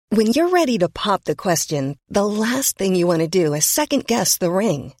When you're ready to pop the question, the last thing you want to do is second-guess the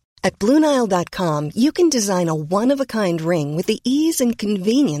ring. At BlueNile.com, you can design a one-of-a-kind ring with the ease and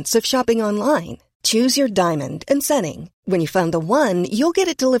convenience of shopping online. Choose your diamond and setting. When you find the one, you'll get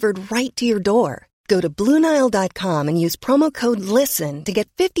it delivered right to your door. Go to BlueNile.com and use promo code LISTEN to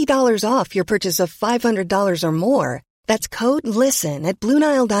get $50 off your purchase of $500 or more. That's code LISTEN at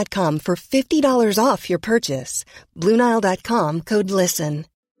BlueNile.com for $50 off your purchase. BlueNile.com, code LISTEN.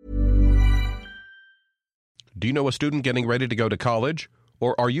 Do you know a student getting ready to go to college?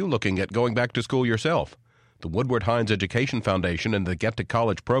 Or are you looking at going back to school yourself? The Woodward Hines Education Foundation and the Get to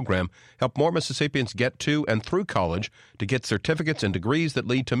College program help more Mississippians get to and through college to get certificates and degrees that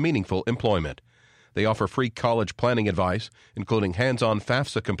lead to meaningful employment. They offer free college planning advice, including hands-on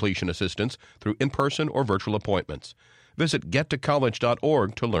FAFSA completion assistance through in-person or virtual appointments. Visit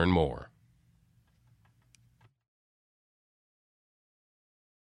gettocollege.org to learn more.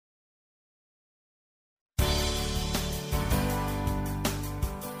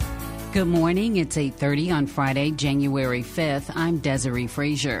 Good morning. It's 8:30 on Friday, January 5th. I'm Desiree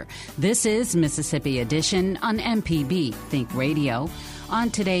Frazier. This is Mississippi Edition on MPB Think Radio. On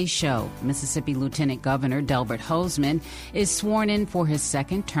today's show, Mississippi Lieutenant Governor Delbert Hosemann is sworn in for his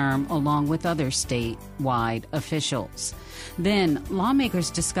second term along with other statewide officials. Then, lawmakers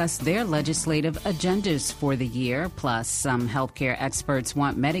discuss their legislative agendas for the year. Plus, some healthcare experts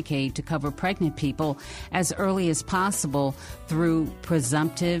want Medicaid to cover pregnant people as early as possible through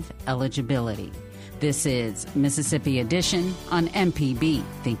presumptive eligibility. This is Mississippi Edition on MPB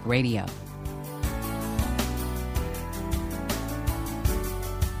Think Radio.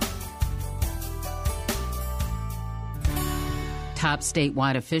 Top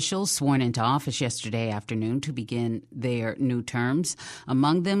statewide officials sworn into office yesterday afternoon to begin their new terms.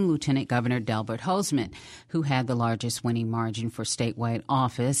 Among them, Lieutenant Governor Delbert Hosemann, who had the largest winning margin for statewide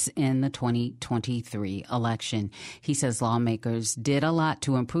office in the 2023 election. He says lawmakers did a lot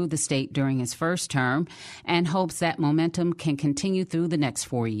to improve the state during his first term and hopes that momentum can continue through the next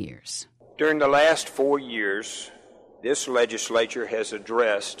 4 years. During the last 4 years, this legislature has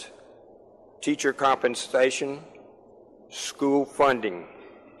addressed teacher compensation, school funding,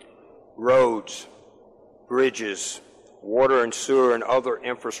 roads, bridges, water and sewer and other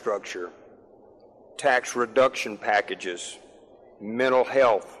infrastructure, tax reduction packages, mental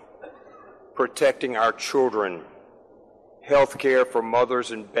health, protecting our children, health care for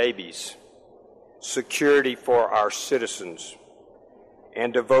mothers and babies, security for our citizens,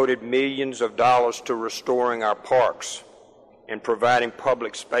 and devoted millions of dollars to restoring our parks and providing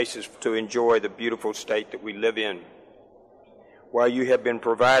public spaces to enjoy the beautiful state that we live in. While you have been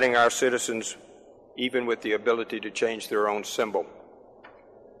providing our citizens even with the ability to change their own symbol.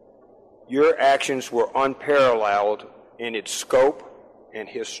 Your actions were unparalleled in its scope and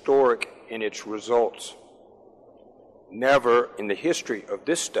historic in its results. Never in the history of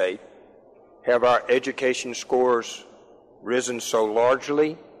this state have our education scores risen so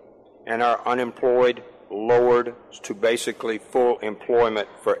largely and our unemployed lowered to basically full employment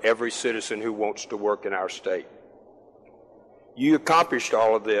for every citizen who wants to work in our state. You accomplished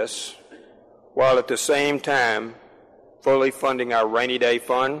all of this while at the same time fully funding our rainy day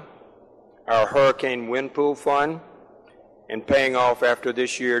fund, our hurricane wind pool fund, and paying off after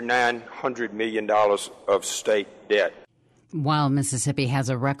this year $900 million of state debt. While Mississippi has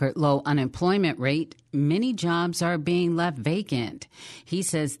a record low unemployment rate, many jobs are being left vacant. He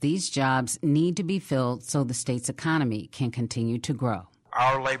says these jobs need to be filled so the state's economy can continue to grow.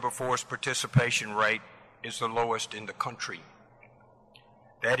 Our labor force participation rate is the lowest in the country.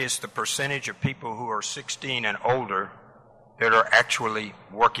 That is the percentage of people who are 16 and older that are actually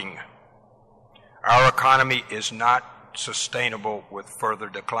working. Our economy is not sustainable with further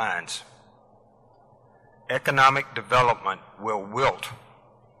declines. Economic development will wilt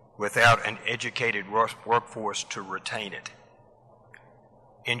without an educated workforce to retain it.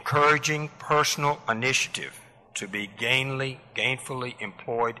 Encouraging personal initiative to be gainfully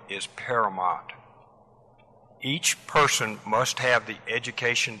employed is paramount. Each person must have the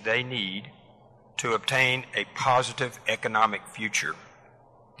education they need to obtain a positive economic future.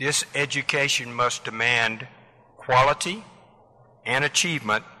 This education must demand quality and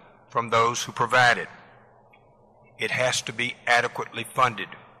achievement from those who provide it. It has to be adequately funded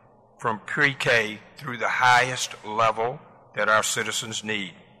from pre-K through the highest level that our citizens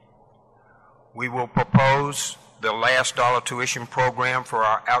need. We will propose the last dollar tuition program for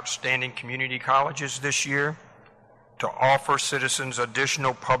our outstanding community colleges this year to offer citizens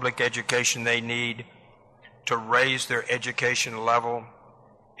additional public education they need to raise their education level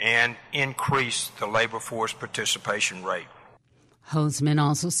and increase the labor force participation rate. Hoseman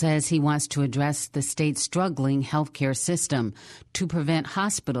also says he wants to address the state's struggling healthcare system to prevent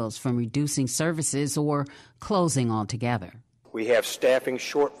hospitals from reducing services or closing altogether. We have staffing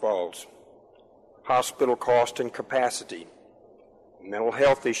shortfalls, hospital cost and capacity, mental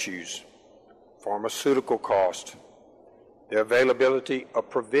health issues, pharmaceutical cost, the availability of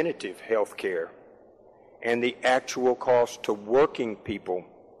preventative health care, and the actual cost to working people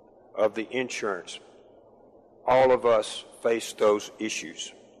of the insurance. All of us face those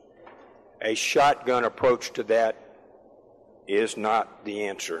issues. A shotgun approach to that is not the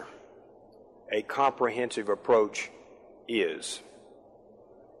answer. A comprehensive approach is.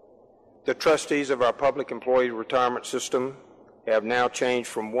 The trustees of our public employee retirement system have now changed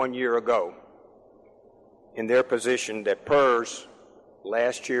from 1 year ago in their position that PERS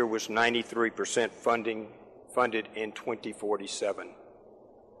last year was 93% funded in 2047.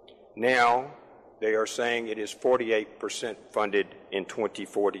 Now they are saying it is 48% funded in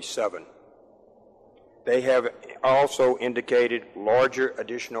 2047. They have also indicated larger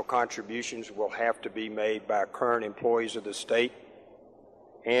additional contributions will have to be made by current employees of the state,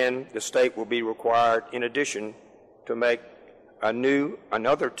 and the state will be required, in addition, to make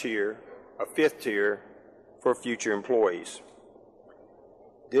another tier, a fifth tier, for future employees.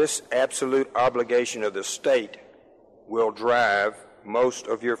 This absolute obligation of the state will drive most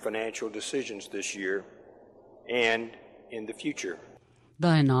of your financial decisions this year and in the future.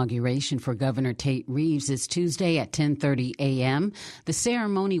 The inauguration for Governor Tate Reeves is Tuesday at 10:30 a.m. The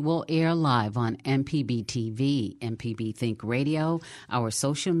ceremony will air live on MPB TV, MPB Think Radio, our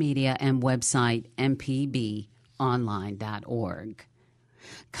social media, and website mpbonline.org.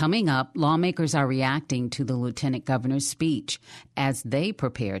 Coming up, lawmakers are reacting to the Lieutenant Governor's speech as they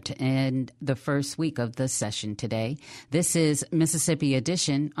prepare to end the first week of the session today. This is Mississippi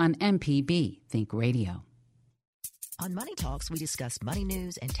Edition on MPB Think Radio. On Money Talks, we discuss money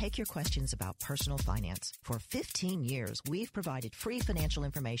news and take your questions about personal finance. For 15 years, we've provided free financial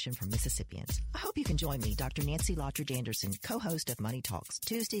information for Mississippians. I hope you can join me, Dr. Nancy Lottridge-Anderson, co-host of Money Talks,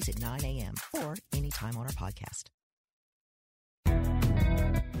 Tuesdays at 9 a.m. or anytime on our podcast.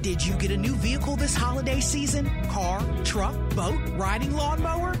 Did you get a new vehicle this holiday season? Car, truck, boat, riding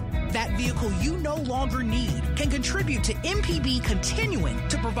lawnmower? That vehicle you no longer need can contribute to MPB continuing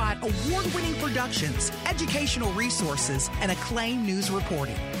to provide award-winning productions, educational resources, and acclaimed news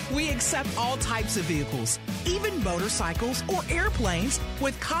reporting. We accept all types of vehicles, even motorcycles or airplanes,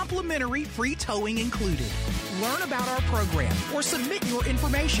 with complimentary free towing included. Learn about our program or submit your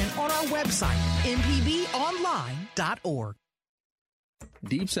information on our website, mpbonline.org.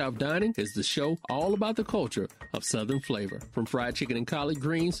 Deep South Dining is the show all about the culture of Southern flavor, from fried chicken and collard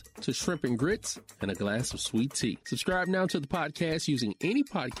greens to shrimp and grits and a glass of sweet tea. Subscribe now to the podcast using any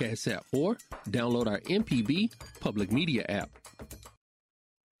podcast app or download our MPB public media app.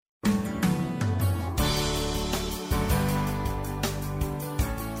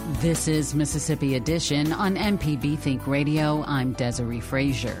 This is Mississippi Edition on MPB Think Radio. I'm Desiree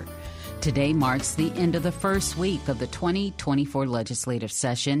Frazier. Today marks the end of the first week of the 2024 legislative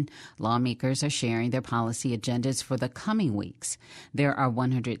session. Lawmakers are sharing their policy agendas for the coming weeks. There are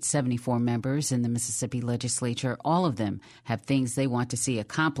 174 members in the Mississippi legislature. All of them have things they want to see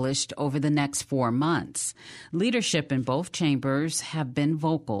accomplished over the next 4 months. Leadership in both chambers have been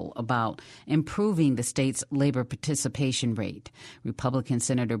vocal about improving the state's labor participation rate. Republican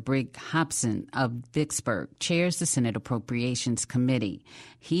Senator Brig Hobson of Vicksburg chairs the Senate Appropriations Committee.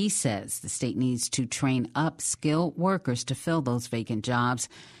 He says the state needs to train up skilled workers to fill those vacant jobs.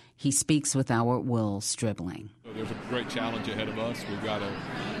 He speaks with our Will Stribling. There's a great challenge ahead of us. We've got,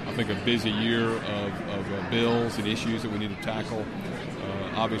 a busy year of bills and issues that we need to tackle.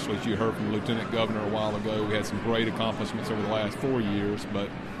 Obviously, as you heard from the Lieutenant Governor a while ago, we had some great accomplishments over the last 4 years, but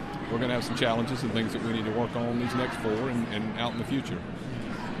we're going to have some challenges and things that we need to work on these next 4 and out in the future.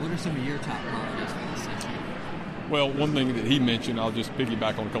 What are some of your top priorities for this session? Well, one thing that he mentioned, I'll just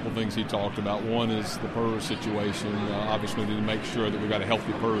piggyback on a couple of things he talked about. One is the PERS situation. Obviously, we need to make sure that we've got a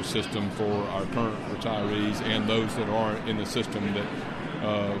healthy PERS system for our current retirees and those that aren't in the system that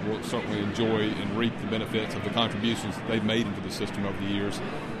will certainly enjoy and reap the benefits of the contributions that they've made into the system over the years.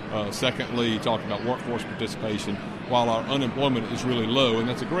 Secondly, he talked about workforce participation. While our unemployment is really low, and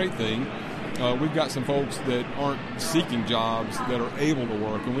that's a great thing, we've got some folks that aren't seeking jobs that are able to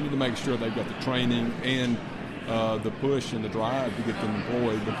work, and we need to make sure they've got the training and the push and the drive to get them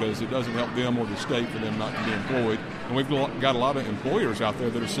employed, because it doesn't help them or the state for them not to be employed. And we've got a lot of employers out there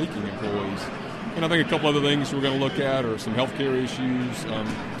that are seeking employees. And I think a couple other things we're going to look at are some healthcare issues.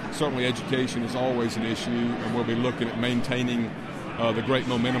 Certainly education is always an issue, and we'll be looking at maintaining the great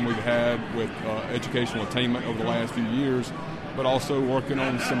momentum we've had with educational attainment over the last few years. but also working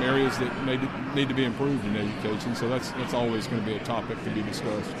on some areas that need to be improved in education. So that's always going to be a topic to be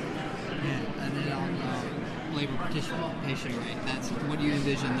discussed. Yeah, and then on labor participation rate, what do you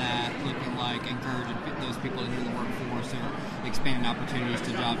envision that looking like, encouraging those people into the workforce or expanding opportunities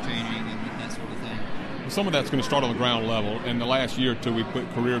to job training and that sort of thing? Some of that's going to start on the ground level. In the last year or two, we put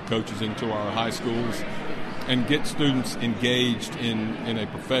career coaches into our high schools and get students engaged in a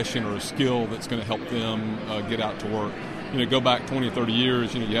profession or a skill that's going to help them get out to work. Go back 20 or 30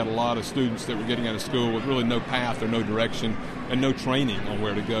 years, you had a lot of students that were getting out of school with really no path or no direction and no training on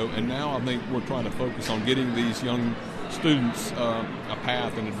where to go. And now I think we're trying to focus on getting these young students a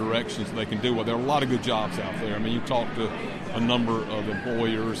path and a direction so they can do well. There are a lot of good jobs out there. I mean, you talk to a number of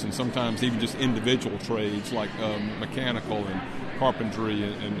employers and sometimes even just individual trades like mechanical and carpentry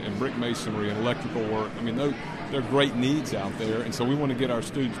and brick masonry and electrical work. I mean, there are great needs out there, and so we want to get our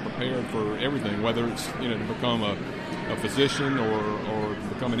students prepared for everything, whether it's to become a physician or to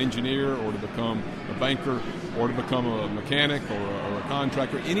become an engineer or to become a banker or to become a mechanic or a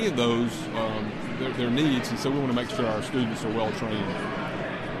contractor. Any of those, their needs, and so we want to make sure our students are well trained.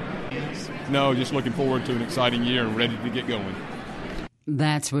 No, just looking forward to an exciting year and ready to get going.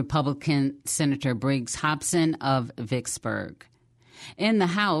 That's Republican Senator Briggs Hobson of Vicksburg. In the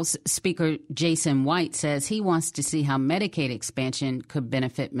House, Speaker Jason White says he wants to see how Medicaid expansion could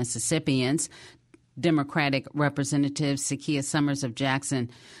benefit Mississippians. Democratic Representative Sakia Summers of Jackson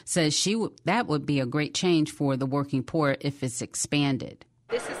says that would be a great change for the working poor if it's expanded.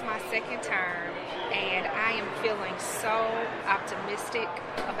 This is my second term, and I am feeling so optimistic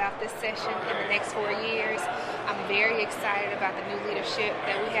about this session in the next 4 years. I'm very excited about the new leadership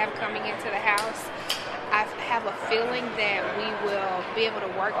that we have coming into the House. I have a feeling that we will be able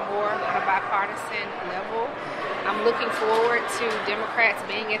to work more on a bipartisan level. I'm looking forward to Democrats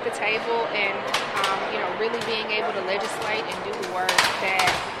being at the table and, really being able to legislate and do the work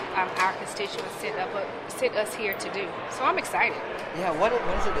that our constituents sent us here to do. So I'm excited. Yeah, what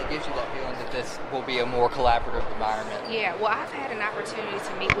is it that gives you that feeling that this will be a more collaborative environment? Yeah, well, I've had an opportunity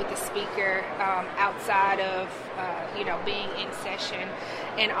to meet with the speaker outside of, being in session,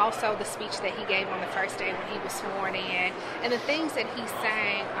 and also the speech that he gave on the first day when he was sworn in. And the things that he's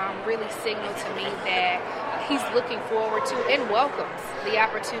saying really signal to me that he's looking forward to and welcomes the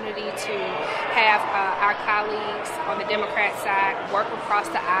opportunity to have our colleagues on the Democrat side work across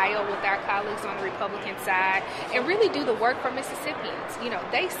the aisle with our colleagues on the Republican side and really do the work for Mississippians.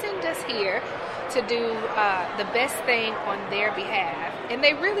 They send us here to do the best thing on their behalf, and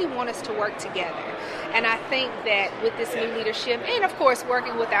they really want us to work together. And I think that with this new leadership, and of course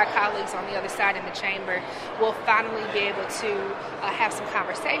working with our colleagues on the other side in the chamber, we'll finally be able to have some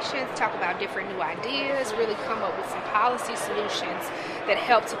conversations, talk about different new ideas, really come up with some policy solutions that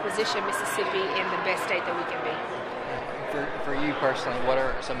help to position Mississippi in the best state that we can be. For you personally, what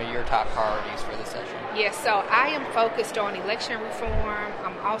are some of your top priorities for this session? Yes, so I am focused on election reform.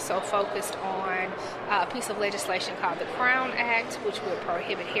 I'm also focused on a piece of legislation called the Crown Act, which would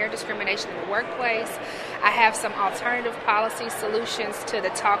prohibit hair discrimination in the workplace. I have some alternative policy solutions to the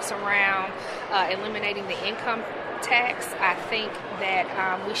talks around eliminating the income tax. I think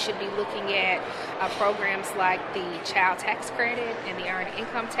that we should be looking at programs like the child tax credit and the earned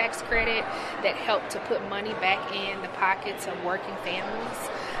income tax credit that help to put money back in the pockets of working families.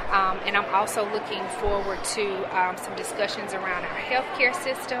 And I'm also looking forward to some discussions around our healthcare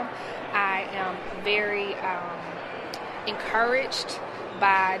system. I am very encouraged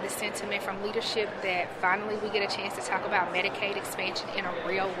by the sentiment from leadership that finally we get a chance to talk about Medicaid expansion in a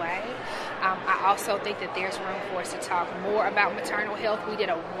real way. I also think that there's room for us to talk more about maternal health. We did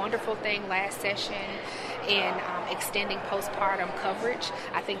a wonderful thing last session in extending postpartum coverage.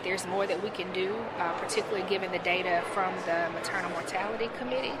 I think there's more that we can do, particularly given the data from the Maternal Mortality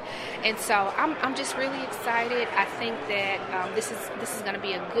Committee. And so I'm just really excited. I think that this is going to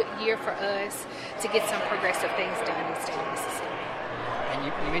be a good year for us to get some progressive things done in the state of Mississippi. And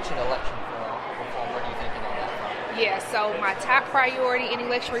you mentioned election reform. What are you thinking on that front? Yeah, so my top priority in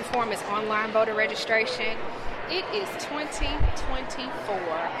election reform is online voter registration. It is 2024,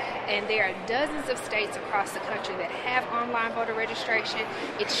 and there are dozens of states across the country that have online voter registration.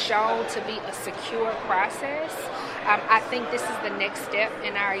 It's shown to be a secure process. I think this is the next step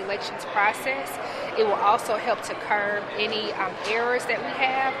in our elections process. It will also help to curb any errors that we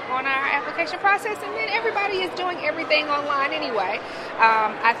have on our application process, and then everybody is doing everything online anyway.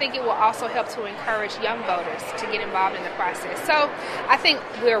 I think it will also help to encourage young voters to get involved in the process. So I think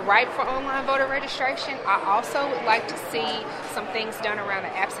we're ripe for online voter registration. I also would like to see some things done around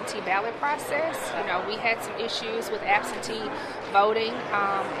the absentee ballot process. We had some issues with absentee voting,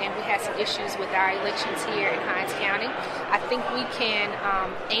 and we had some issues with our elections here in Hinds County County. I think we can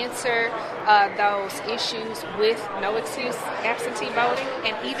answer those issues with no excuse absentee voting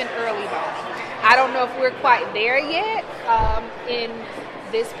and even early voting. I don't know if we're quite there yet in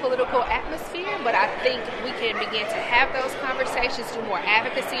this political atmosphere, but I think we can begin to have those conversations, do more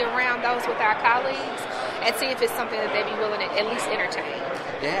advocacy around those with our colleagues, and see if it's something that they'd be willing to at least entertain.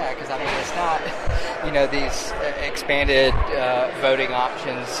 Yeah, because I mean, it's not, these expanded voting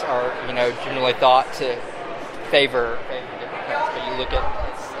options are, generally thought to favor different candidates, but you look at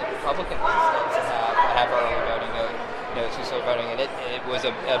Republican states that have early voting, exclusive voting, and it was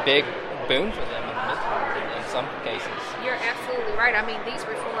a big boon for them in the midterm in some cases. You're absolutely right. I mean, these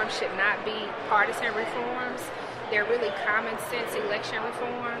reforms should not be partisan reforms. They're really common sense election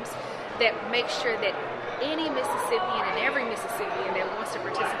reforms that make sure that any Mississippian and every Mississippian that wants to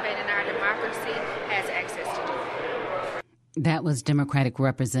participate in our democracy has access to do it. That was Democratic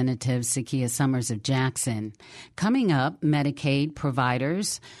Representative Zakiya Summers of Jackson. Coming up, Medicaid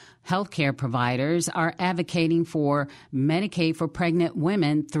providers, healthcare providers are advocating for Medicaid for pregnant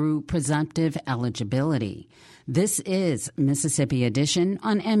women through presumptive eligibility. This is Mississippi Edition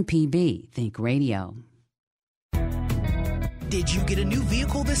on MPB Think Radio. Did you get a new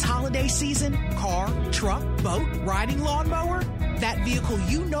vehicle this holiday season? Car, truck, boat, riding lawnmower? That vehicle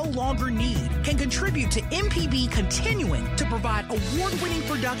you no longer need can contribute to MPB continuing to provide award-winning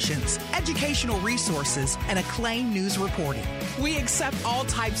productions, educational resources, and acclaimed news reporting. We accept all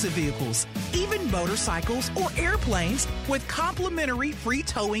types of vehicles, even motorcycles or airplanes, with complimentary free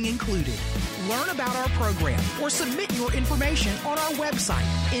towing included. Learn about our program or submit your information on our website,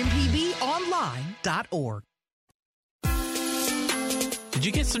 mpbonline.org. Did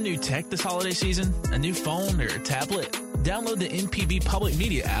you get some new tech this holiday season? A new phone or a tablet? Download the MPB Public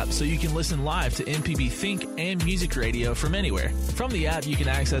Media app so you can listen live to MPB Think and Music Radio from anywhere. From the app, you can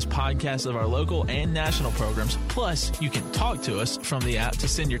access podcasts of our local and national programs. Plus, you can talk to us from the app to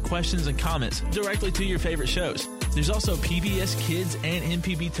send your questions and comments directly to your favorite shows. There's also PBS Kids and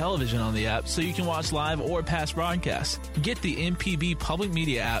MPB Television on the app so you can watch live or past broadcasts. Get the MPB Public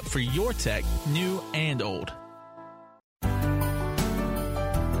Media app for your tech, new and old.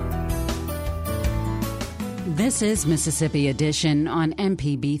 This is Mississippi Edition on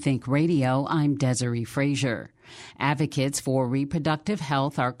MPB Think Radio. I'm Desiree Frazier. Advocates for reproductive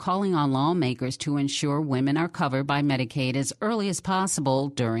health are calling on lawmakers to ensure women are covered by Medicaid as early as possible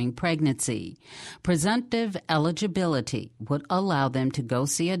during pregnancy. Presumptive eligibility would allow them to go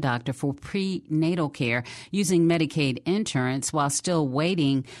see a doctor for prenatal care using Medicaid insurance while still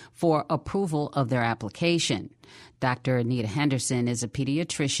waiting for approval of their application. Dr. Anita Henderson is a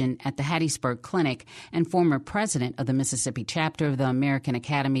pediatrician at the Hattiesburg Clinic and former president of the Mississippi chapter of the American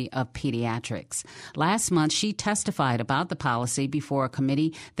Academy of Pediatrics. Last month, she testified about the policy before a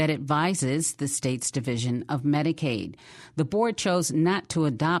committee that advises the state's Division of Medicaid. The board chose not to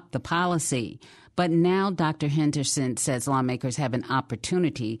adopt the policy. But now Dr. Henderson says lawmakers have an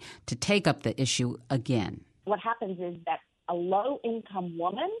opportunity to take up the issue again. What happens is that a low-income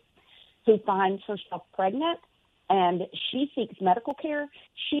woman who finds herself pregnant and she seeks medical care,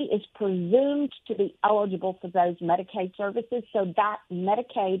 she is presumed to be eligible for those Medicaid services, so that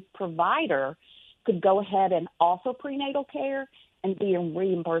Medicaid provider could go ahead and offer prenatal care and be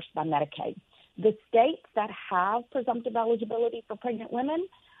reimbursed by Medicaid. The states that have presumptive eligibility for pregnant women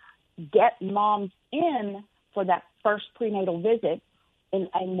get moms in for that first prenatal visit in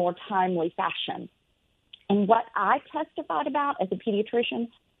a more timely fashion. And what I testified about as a pediatrician,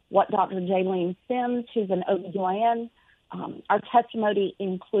 what Dr. Jaylene Sims, who's an OBGYN, our testimony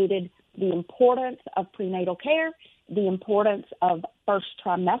included the importance of prenatal care, the importance of first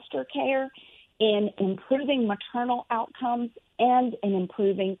trimester care in improving maternal outcomes and in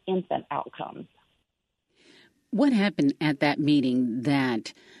improving infant outcomes. What happened at that meeting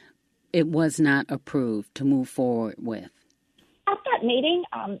that it was not approved to move forward with? At that meeting,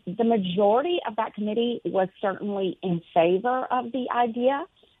 the majority of that committee was certainly in favor of the idea.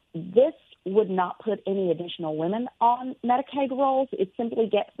 This would not put any additional women on Medicaid rolls. It simply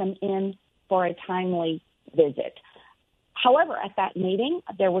gets them in for a timely visit. However, at that meeting,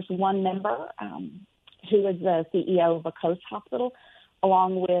 there was one member who is the CEO of a coast hospital,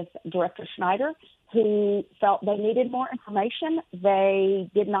 along with Director Schneider, who felt they needed more information. They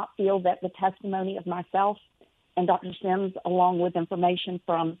did not feel that the testimony of myself and Dr. Sims, along with information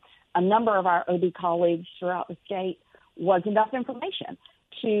from a number of our OB colleagues throughout the state, was enough information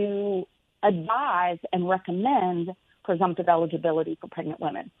to advise and recommend presumptive eligibility for pregnant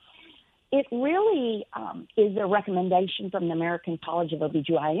women. It really is a recommendation from the American College of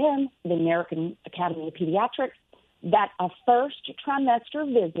OBGYN, the American Academy of Pediatrics, that a first trimester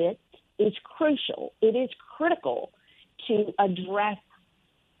visit is crucial. It is critical to address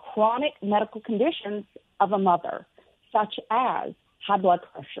chronic medical conditions of a mother, such as high blood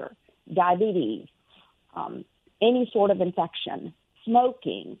pressure, diabetes, any sort of infection,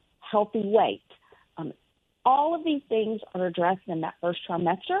 smoking, healthy weight. All of these things are addressed in that first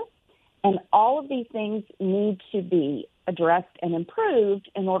trimester, and all of these things need to be addressed and improved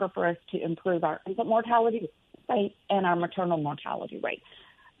in order for us to improve our infant mortality rate and our maternal mortality rate.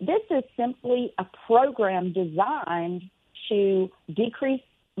 This is simply a program designed to decrease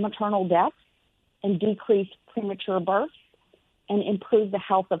maternal deaths and decrease premature births and improve the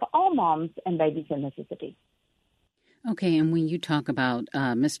health of all moms and babies in Mississippi. Okay, and when you talk about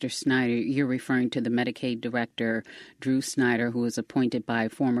Mr. Snyder, you're referring to the Medicaid Director, Drew Snyder, who was appointed by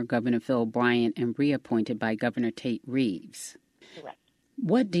former Governor Phil Bryant and reappointed by Governor Tate Reeves. Correct.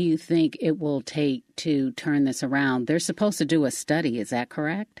 What do you think it will take to turn this around? They're supposed to do a study, is that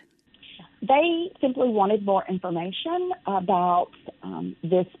correct? They simply wanted more information about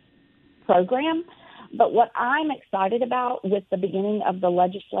this program. But what I'm excited about with the beginning of the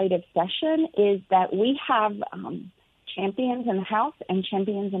legislative session is that we have champions in the House and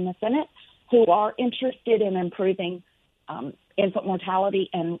champions in the Senate who are interested in improving infant mortality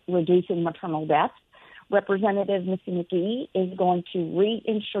and reducing maternal deaths. Representative Missy McGee is going to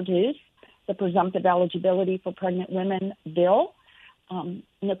reintroduce the Presumptive Eligibility for Pregnant Women bill.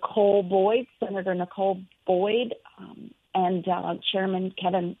 Senator Nicole Boyd, and Chairman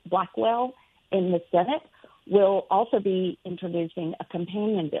Kevin Blackwell in the Senate will also be introducing a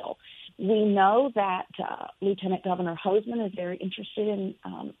companion bill. We know that Lieutenant Governor Hosemann is very interested in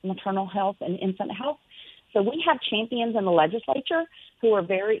maternal health and infant health. So we have champions in the legislature who are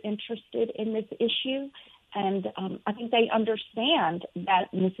very interested in this issue. And I think they understand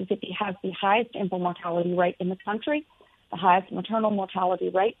that Mississippi has the highest infant mortality rate in the country, the highest maternal mortality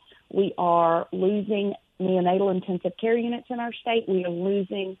rate. We are losing neonatal intensive care units in our state. We are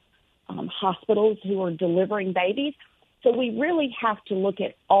losing hospitals who are delivering babies. So we really have to look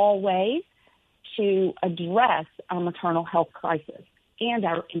at all ways to address our maternal health crisis and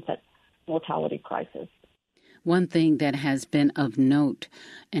our infant mortality crisis. One thing that has been of note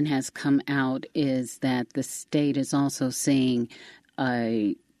and has come out is that the state is also seeing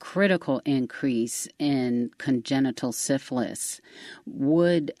a critical increase in congenital syphilis.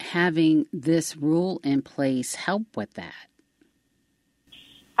 Would having this rule in place help with that?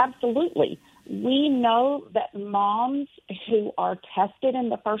 Absolutely. We know that moms who are tested in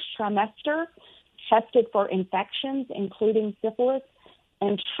the first trimester, tested for infections, including syphilis,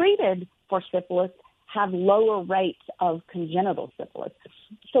 and treated for syphilis, have lower rates of congenital syphilis.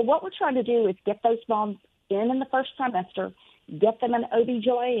 So what we're trying to do is get those moms in the first trimester, get them an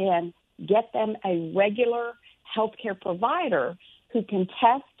OBGYN, get them a regular healthcare provider who can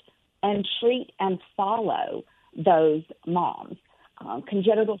test and treat and follow those moms.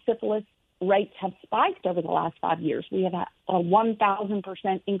 Congenital syphilis rates have spiked over the last 5 years. We have a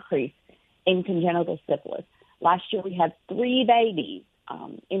 1,000% increase in congenital syphilis. Last year we had 3 babies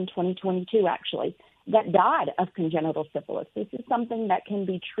in 2022, actually, that died of congenital syphilis. This is something that can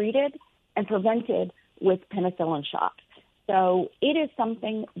be treated and prevented with penicillin shots. So it is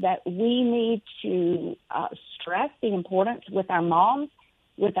something that we need to stress the importance with our moms,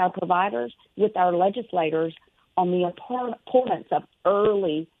 with our providers, with our legislators on the importance of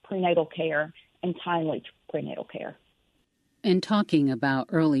early prenatal care and timely prenatal care. In talking about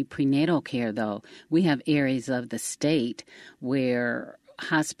early prenatal care, though, we have areas of the state where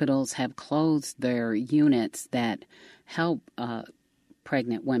hospitals have closed their units that help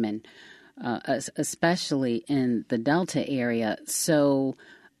pregnant women, especially in the Delta area. So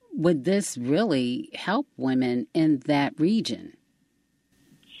would this really help women in that region?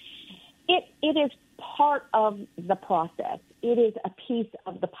 It is part of the process. It is a piece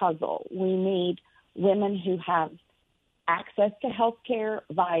of the puzzle. We need women who have access to health care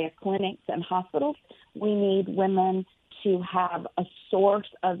via clinics and hospitals. We need women to have a source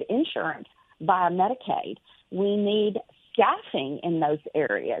of insurance via Medicaid. We need staffing in those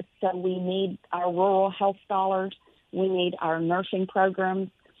areas. So we need our rural health scholars. We need our nursing programs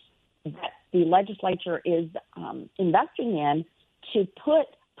that the legislature is investing in to put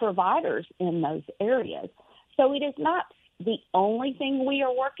providers in those areas. So it is not the only thing we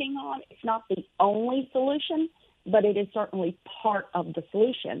are working on. It's not the only solution, but it is certainly part of the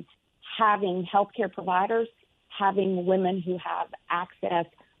solution. Having healthcare providers, having women who have access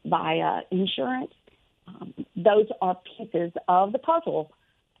via insurance, those are pieces of the puzzle,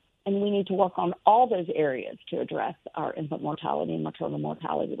 and we need to work on all those areas to address our infant mortality and maternal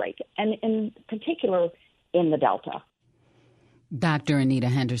mortality rate, and in particular in the Delta. Dr. Anita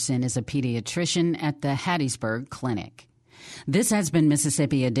Henderson is a pediatrician at the Hattiesburg Clinic. This has been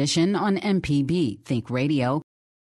Mississippi Edition on MPB Think Radio.